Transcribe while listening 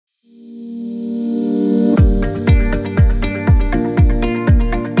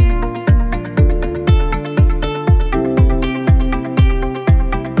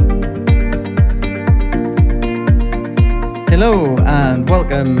Hello and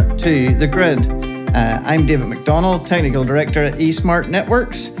welcome to The Grid. I'm David McDonald, Technical Director at eSmart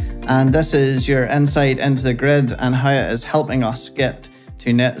Networks, and this is your insight into the grid and how it is helping us get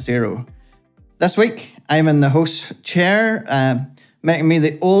to net zero. This week, I'm in the host chair, making me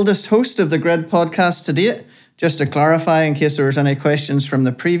the oldest host of the Grid podcast to date, just to clarify in case there was any questions from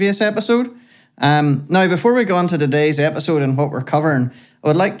the previous episode. Now, before we go on to today's episode and what we're covering, I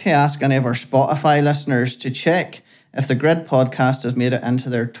would like to ask any of our Spotify listeners to check if the Grid podcast has made it into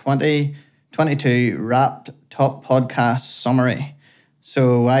their 2022 Wrapped Top Podcast Summary.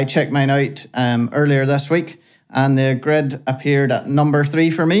 So I checked mine out earlier this week, and the Grid appeared at number 3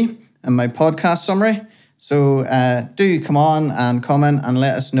 for me in my podcast summary. So do come on and comment and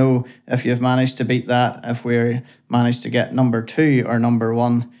let us know if you've managed to beat that, if we managed to get number 2 or number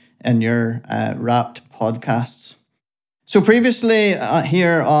 1 in your Wrapped podcasts. So previously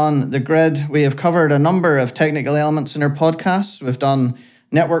here on The Grid, we have covered a number of technical elements in our podcasts. We've done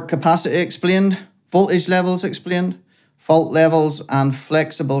network capacity explained, voltage levels explained, fault levels, and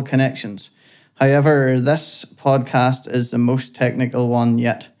flexible connections. However, this podcast is the most technical one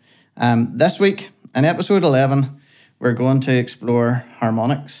yet. This week, in episode 11, we're going to explore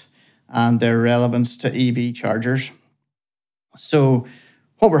harmonics and their relevance to EV chargers. So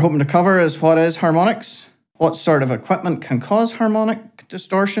what we're hoping to cover is what is harmonics, what sort of equipment can cause harmonic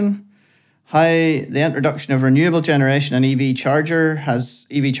distortion, how the introduction of renewable generation and EV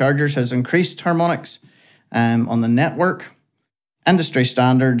chargers has increased harmonics on the network, industry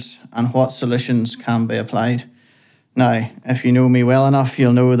standards, and what solutions can be applied. Now, if you know me well enough,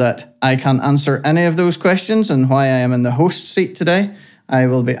 you'll know that I can't answer any of those questions, and why I am in the host seat today, I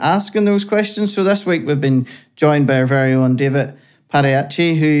will be asking those questions. So this week we've been joined by our very own David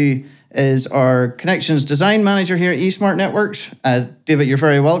Padayachee, who is our Connections Design Manager here at eSmart Networks. David, you're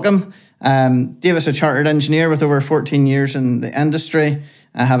very welcome. David's a chartered engineer with over 14 years in the industry,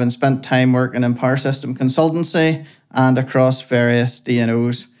 having spent time working in Power System Consultancy and across various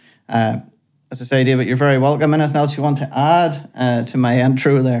DNOs. As I say, David, you're very welcome. Anything else you want to add to my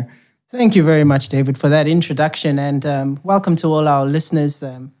intro there? Thank you very much, David, for that introduction, and welcome to all our listeners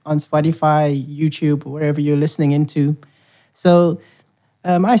on Spotify, YouTube, wherever you're listening into. So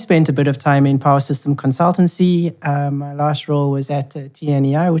I spent a bit of time in Power System Consultancy. My last role was at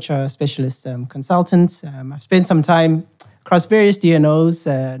TNEI, which are specialist consultants. I've spent some time across various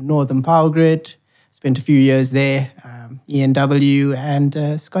DNOs, Northern Power Grid, spent a few years there, ENW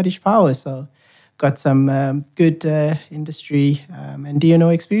and Scottish Power. So got some good industry and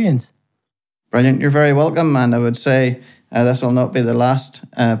DNO experience. Brilliant. You're very welcome. And I would say this will not be the last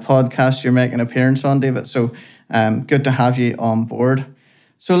podcast you're making an appearance on, David. So good to have you on board.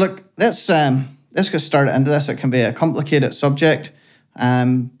 So look, let's get started into this. It can be a complicated subject,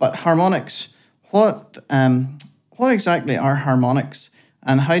 but harmonics. What exactly are harmonics,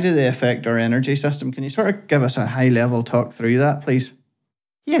 and how do they affect our energy system? Can you sort of give us a high-level talk through that, please?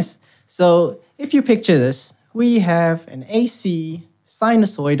 Yes. So if you picture this, we have an AC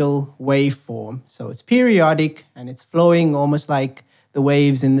sinusoidal waveform. So it's periodic and it's flowing almost like the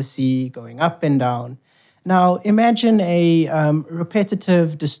waves in the sea going up and down. Now, imagine a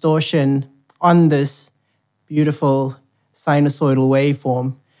repetitive distortion on this beautiful sinusoidal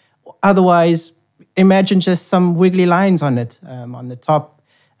waveform. Otherwise, imagine just some wiggly lines on it, on the top,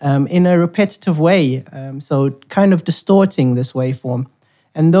 in a repetitive way. So kind of distorting this waveform.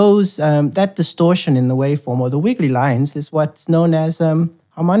 And that distortion in the waveform, or the wiggly lines, is what's known as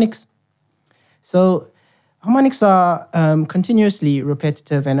harmonics. So harmonics are continuously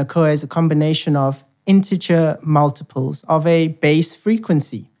repetitive and occur as a combination of integer multiples of a base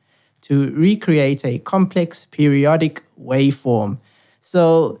frequency to recreate a complex periodic waveform.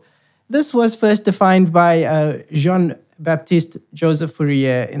 So this was first defined by Jean-Baptiste Joseph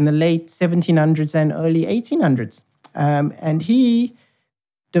Fourier in the late 1700s and early 1800s. And he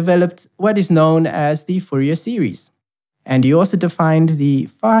developed what is known as the Fourier series. And he also defined the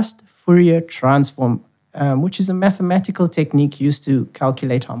fast Fourier transform, which is a mathematical technique used to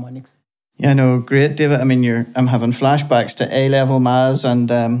calculate harmonics. Yeah, no, great, David. I mean, I'm having flashbacks to A-level maths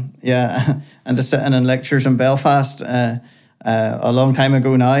and and to sitting in lectures in Belfast a long time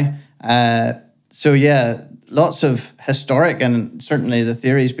ago now. So yeah, lots of historic, and certainly the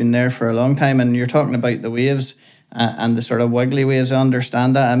theory's been there for a long time. And you're talking about the waves and the sort of wiggly waves. I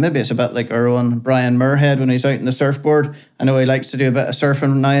understand that, and maybe it's a bit like our own Brian Moorhead when he's out in the surfboard. I know he likes to do a bit of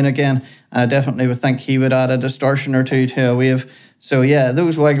surfing now and again. I definitely would think he would add a distortion or two to a wave. So yeah,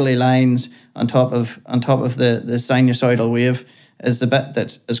 those wiggly lines on top of the sinusoidal wave is the bit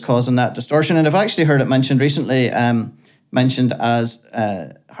that is causing that distortion. And I've actually heard it mentioned recently, mentioned as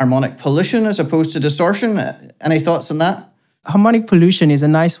harmonic pollution as opposed to distortion. Any thoughts on that? Harmonic pollution is a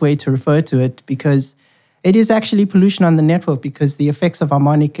nice way to refer to it because it is actually pollution on the network because the effects of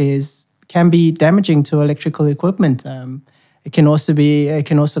harmonic can be damaging to electrical equipment. It can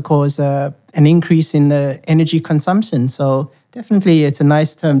also cause an increase in the energy consumption. So definitely it's a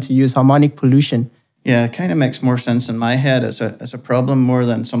nice term to use, harmonic pollution. Yeah, it kind of makes more sense in my head as a problem more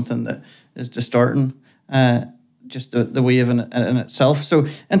than something that is distorting just the wave in itself. So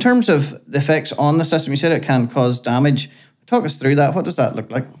in terms of the effects on the system, you said it can cause damage. Talk us through that. What does that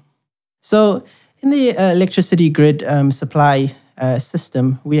look like? So in the electricity grid supply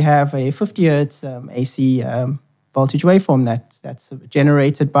system, we have a 50 hertz AC voltage waveform that's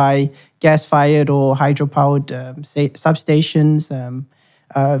generated by gas-fired or hydro-powered substations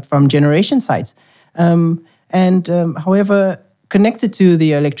from generation sites. However, connected to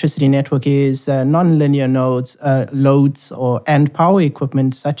the electricity network is non-linear nodes, loads, and power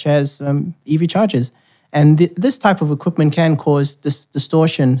equipment such as EV chargers. And this type of equipment can cause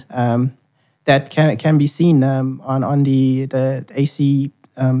distortion that can be seen on the AC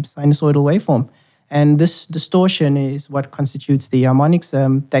sinusoidal waveform. And this distortion is what constitutes the harmonics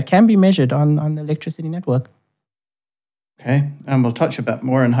that can be measured on the electricity network. Okay, and we'll touch a bit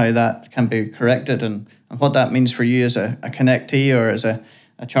more on how that can be corrected and what that means for you as a connectee or as a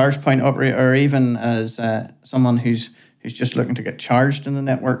charge point operator or even as someone who's just looking to get charged in the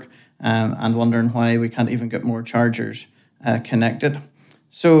network and wondering why we can't even get more chargers connected.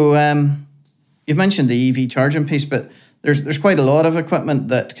 So you've mentioned the EV charging piece, but there's quite a lot of equipment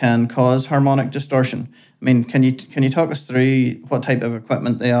that can cause harmonic distortion. I mean, can you talk us through what type of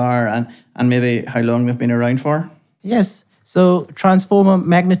equipment they are and maybe how long they've been around for? Yes. So transformer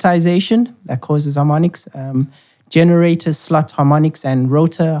magnetization, that causes harmonics. Generator slot harmonics and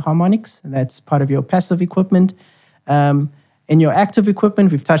rotor harmonics, that's part of your passive equipment. In your active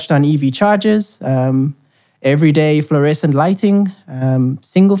equipment, we've touched on EV chargers, everyday fluorescent lighting,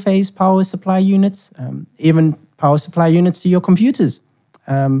 single-phase power supply units, even power supply units to your computers,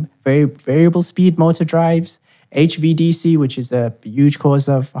 variable speed motor drives, HVDC, which is a huge cause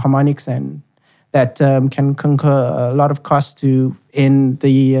of harmonics and that can incur a lot of cost in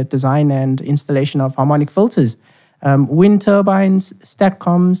the design and installation of harmonic filters, wind turbines,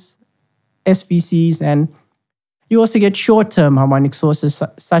 STATCOMs, SVCs, and you also get short-term harmonic sources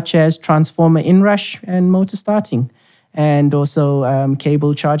such as transformer inrush and motor starting, and also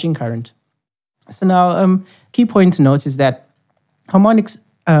cable charging current. So now, key point to note is that harmonics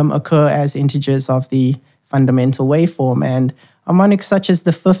occur as integers of the fundamental waveform, and harmonics such as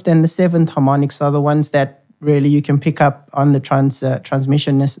the fifth and the seventh harmonics are the ones that really you can pick up on the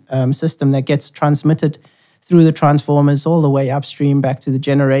transmission system that gets transmitted through the transformers all the way upstream back to the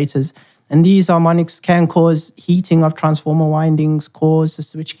generators. And these harmonics can cause heating of transformer windings, cause the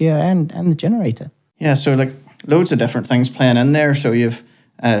switchgear and the generator. Yeah, so like loads of different things playing in there. So you've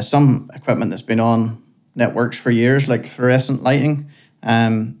some equipment that's been on networks for years, like fluorescent lighting,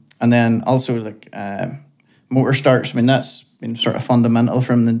 and then also like motor starts. I mean, that's been sort of fundamental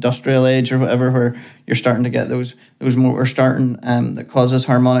from the industrial age or whatever, where you're starting to get those motor starting that causes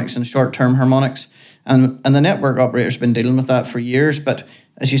harmonics and short-term harmonics. And the network operator's been dealing with that for years. But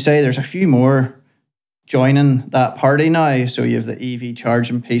as you say, there's a few more joining that party now. So you have the EV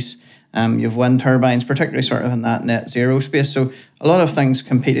charging piece, you have wind turbines, particularly sort of in that net zero space. So a lot of things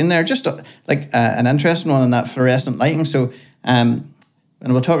competing there. Just like an interesting one in that fluorescent lighting. So and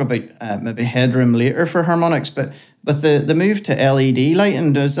we'll talk about maybe headroom later for harmonics, but with the move to LED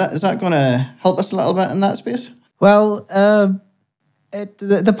lighting, is that going to help us a little bit in that space? Well,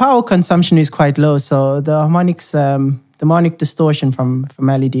 the power consumption is quite low, so the harmonics, the harmonic distortion from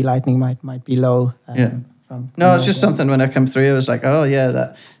LED lighting might be low. It's just something when I come through, I was like, oh yeah,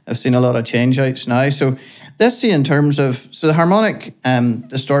 that I've seen a lot of change outs now. So let's see in terms of the harmonic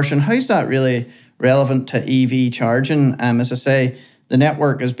distortion, how's that really relevant to EV charging? As I say, the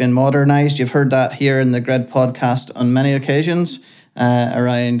network has been modernized. You've heard that here in the Grid podcast on many occasions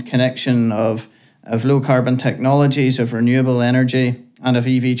around connection of low carbon technologies, of renewable energy, and of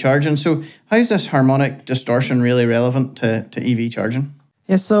EV charging. So how is this harmonic distortion really relevant to EV charging?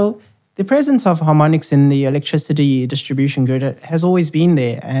 Yeah, so the presence of harmonics in the electricity distribution grid has always been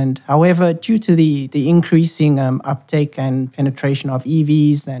there. And however, due to the increasing uptake and penetration of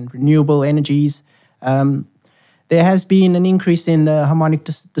EVs and renewable energies, there has been an increase in the harmonic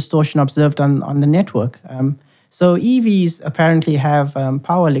distortion observed on the network. So EVs apparently have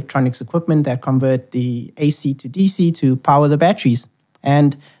power electronics equipment that convert the AC to DC to power the batteries.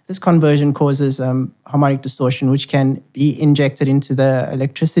 And this conversion causes harmonic distortion, which can be injected into the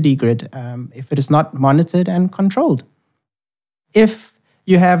electricity grid if it is not monitored and controlled. If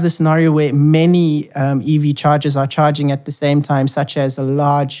you have the scenario where many EV chargers are charging at the same time, such as a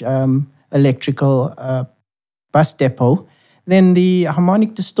large electrical bus depot, then the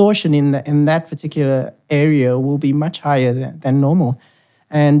harmonic distortion in that particular area will be much higher than normal.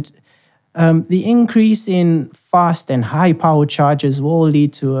 And the increase in fast and high power chargers will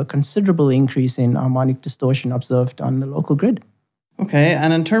lead to a considerable increase in harmonic distortion observed on the local grid. Okay,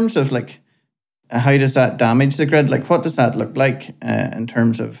 and in terms of how does that damage the grid? What does that look like in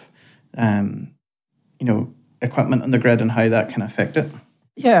terms of equipment on the grid and how that can affect it?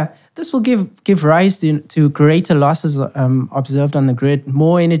 Yeah, this will give rise to greater losses observed on the grid,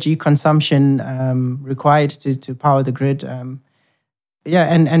 more energy consumption required to power the grid.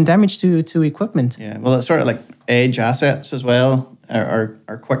 And damage to equipment. Yeah, well, it's sort of like age assets as well, or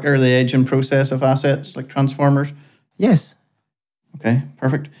quicker the aging process of assets like transformers. Yes. Okay,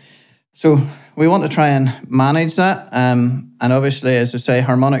 perfect. So we want to try and manage that. And obviously, as I say,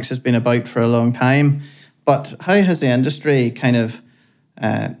 Harmonics has been about for a long time. But how has the industry kind of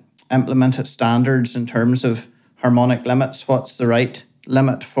implemented standards in terms of harmonic limits? What's the right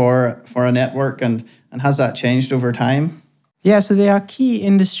limit for a network? And has that changed over time? Yeah, so there are key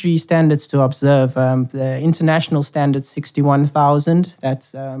industry standards to observe. The international standard 61,000,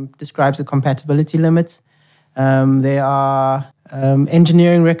 that describes the compatibility limits. There are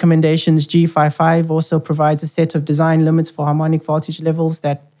engineering recommendations. G55 also provides a set of design limits for harmonic voltage levels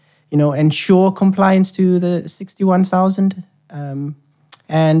that ensure compliance to the 61,000.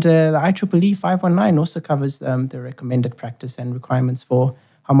 And the IEEE 519 also covers the recommended practice and requirements for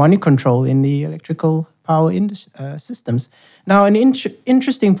harmonic control in the electrical power systems. Now, an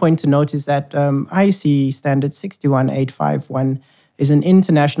interesting point to note is that IEC standard 61851 is an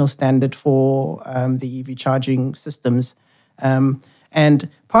international standard for the EV charging systems. And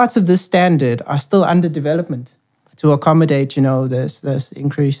parts of this standard are still under development to accommodate, this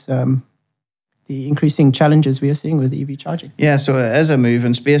increase, the increasing challenges we are seeing with EV charging. Yeah, so it is a move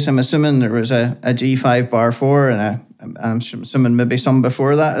in space. I'm assuming there was a G5 bar 4 and I'm assuming maybe some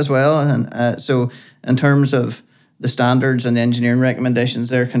before that as well. And so in terms of the standards and the engineering recommendations,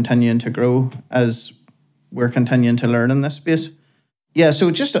 they're continuing to grow as we're continuing to learn in this space. Yeah,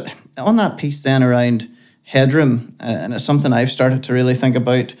 so just on that piece then around headroom, and it's something I've started to really think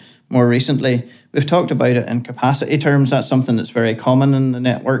about more recently. We've talked about it in capacity terms. That's something that's very common in the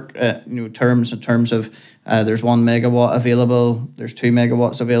network terms, in terms of there's 1 megawatt available, there's 2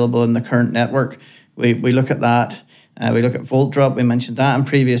 megawatts available in the current network. We look at that. We look at volt drop. We mentioned that in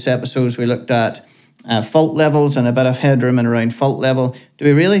previous episodes. We looked at fault levels and a bit of headroom and around fault level. Do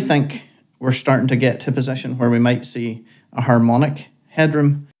we really think we're starting to get to a position where we might see a harmonic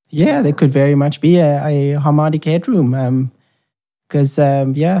headroom? Yeah, there could very much be a harmonic headroom. Because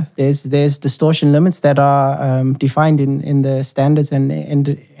there's distortion limits that are defined in the standards and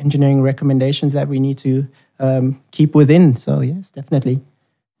engineering recommendations that we need to keep within. So yes, definitely.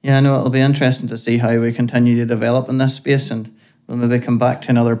 Yeah, I know it'll be interesting to see how we continue to develop in this space, and we'll maybe come back to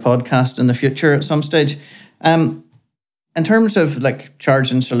another podcast in the future at some stage. In terms of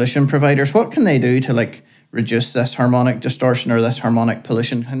charging solution providers, what can they do to reduce this harmonic distortion or this harmonic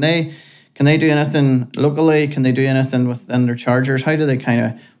pollution? Can they do anything locally? Can they do anything within their chargers? How do they kind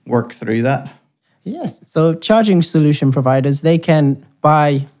of work through that? Yes. So charging solution providers, they can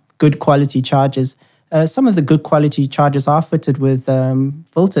buy good quality chargers. Some of the good quality chargers are fitted with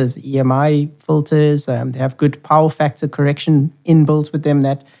filters, EMI filters. They have good power factor correction inbuilt with them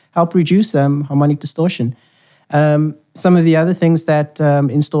that help reduce harmonic distortion. Some of the other things that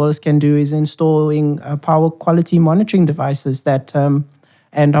installers can do is installing power quality monitoring devices that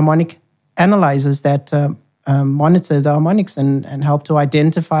and harmonic analyzers that monitor the harmonics and help to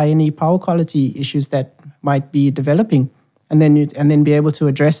identify any power quality issues that might be developing, and then be able to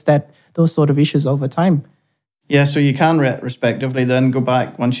address those sort of issues over time. Yeah, so you can respectively then go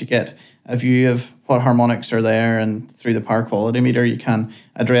back once you get a view of what harmonics are there, and through the power quality meter you can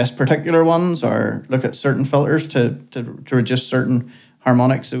address particular ones or look at certain filters to reduce certain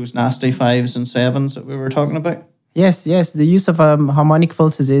harmonics, those nasty 5s and 7s that we were talking about. Yes. The use of harmonic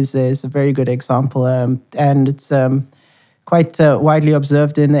filters is a very good example, and it's quite widely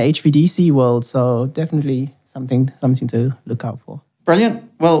observed in the HVDC world. So definitely something to look out for.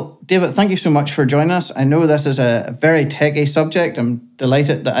 Brilliant. Well, David, thank you so much for joining us. I know this is a very techy subject. I'm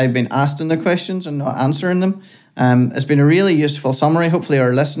delighted that I've been asking the questions and not answering them. It's been a really useful summary. Hopefully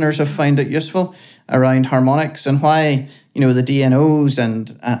our listeners have found it useful around harmonics and why the DNOs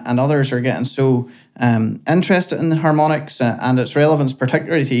and others are getting so interested in Harmonics and its relevance,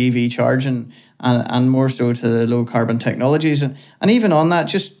 particularly to EV charging and more so to the low carbon technologies. And even on that,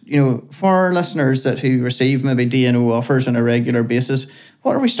 just, for our listeners who receive maybe DNO offers on a regular basis,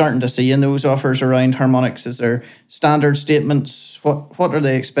 what are we starting to see in those offers around Harmonics? Is there standard statements? What are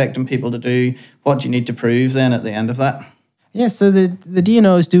they expecting people to do? What do you need to prove then at the end of that? Yeah, so the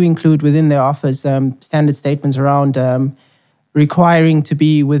DNOs do include within their offers standard statements around requiring to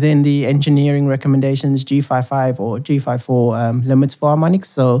be within the engineering recommendations G55 or G54 limits for Harmonics.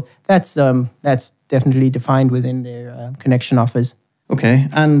 So that's definitely defined within their connection offers. Okay,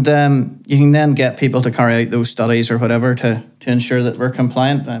 and you can then get people to carry out those studies or whatever to ensure that we're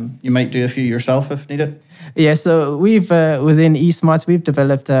compliant. You might do a few yourself if needed. Yeah, so we've within eSmart, we've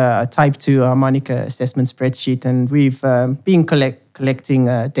developed a Type 2 harmonic assessment spreadsheet, and we've been collecting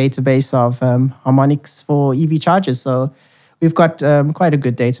a database of harmonics for EV chargers. So we've got quite a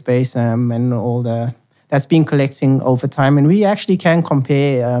good database and all that's been collecting over time, and we actually can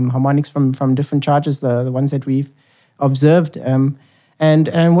compare harmonics from different chargers, the ones that we've observed. And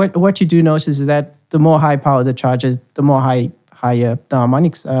what you do notice is that the more high power the charger, the more higher the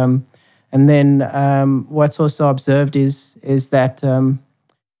harmonics. And then what's also observed is that the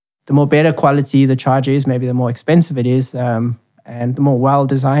more better quality the charger is, maybe the more expensive it is, and the more well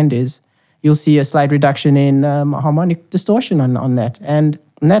designed is, you'll see a slight reduction in harmonic distortion on that. And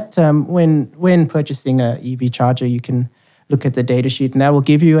that when purchasing a EV charger, you can look at the data sheet, and that will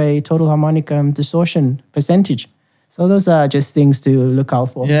give you a total harmonic distortion percentage. So those are just things to look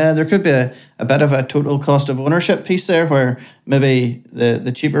out for. Yeah, there could be a bit of a total cost of ownership piece there where maybe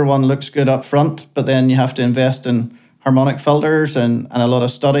the cheaper one looks good up front, but then you have to invest in harmonic filters and a lot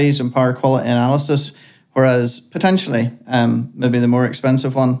of studies and power quality analysis, whereas potentially maybe the more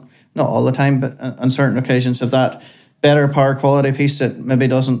expensive one, not all the time, but on certain occasions have that better power quality piece that maybe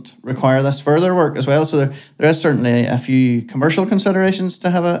doesn't require this further work as well. So there is certainly a few commercial considerations to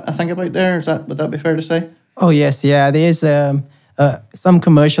have a think about there. Would that be fair to say? Oh yes, yeah. There is some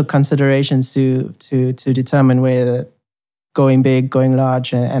commercial considerations to determine whether going big, going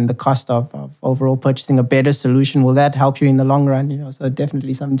large, and the cost of overall purchasing a better solution, will that help you in the long run? So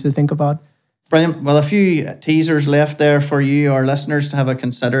definitely something to think about. Brilliant. Well, a few teasers left there for you, our listeners, to have a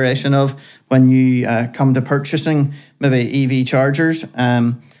consideration of when you come to purchasing maybe EV chargers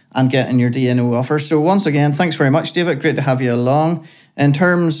and getting your DNO offer. So once again, thanks very much, David. Great to have you along. In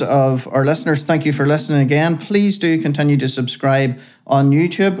terms of our listeners, thank you for listening again. Please do continue to subscribe on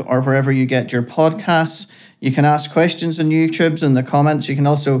YouTube or wherever you get your podcasts. You can ask questions on YouTube in the comments. You can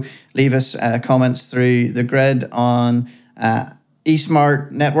also leave us comments through the grid on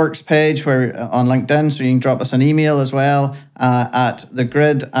eSmart Networks page on LinkedIn, so you can drop us an email as well at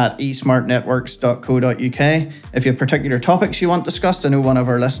thegrid@esmartnetworks.co.uk. If you have particular topics you want discussed, I know one of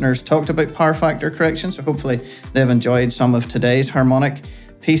our listeners talked about power factor correction, so hopefully they've enjoyed some of today's harmonic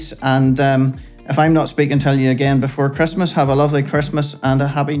piece. And if I'm not speaking to you again before Christmas, have a lovely Christmas and a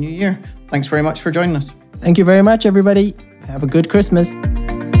happy New Year. Thanks very much for joining us. Thank you very much, everybody. Have a good Christmas.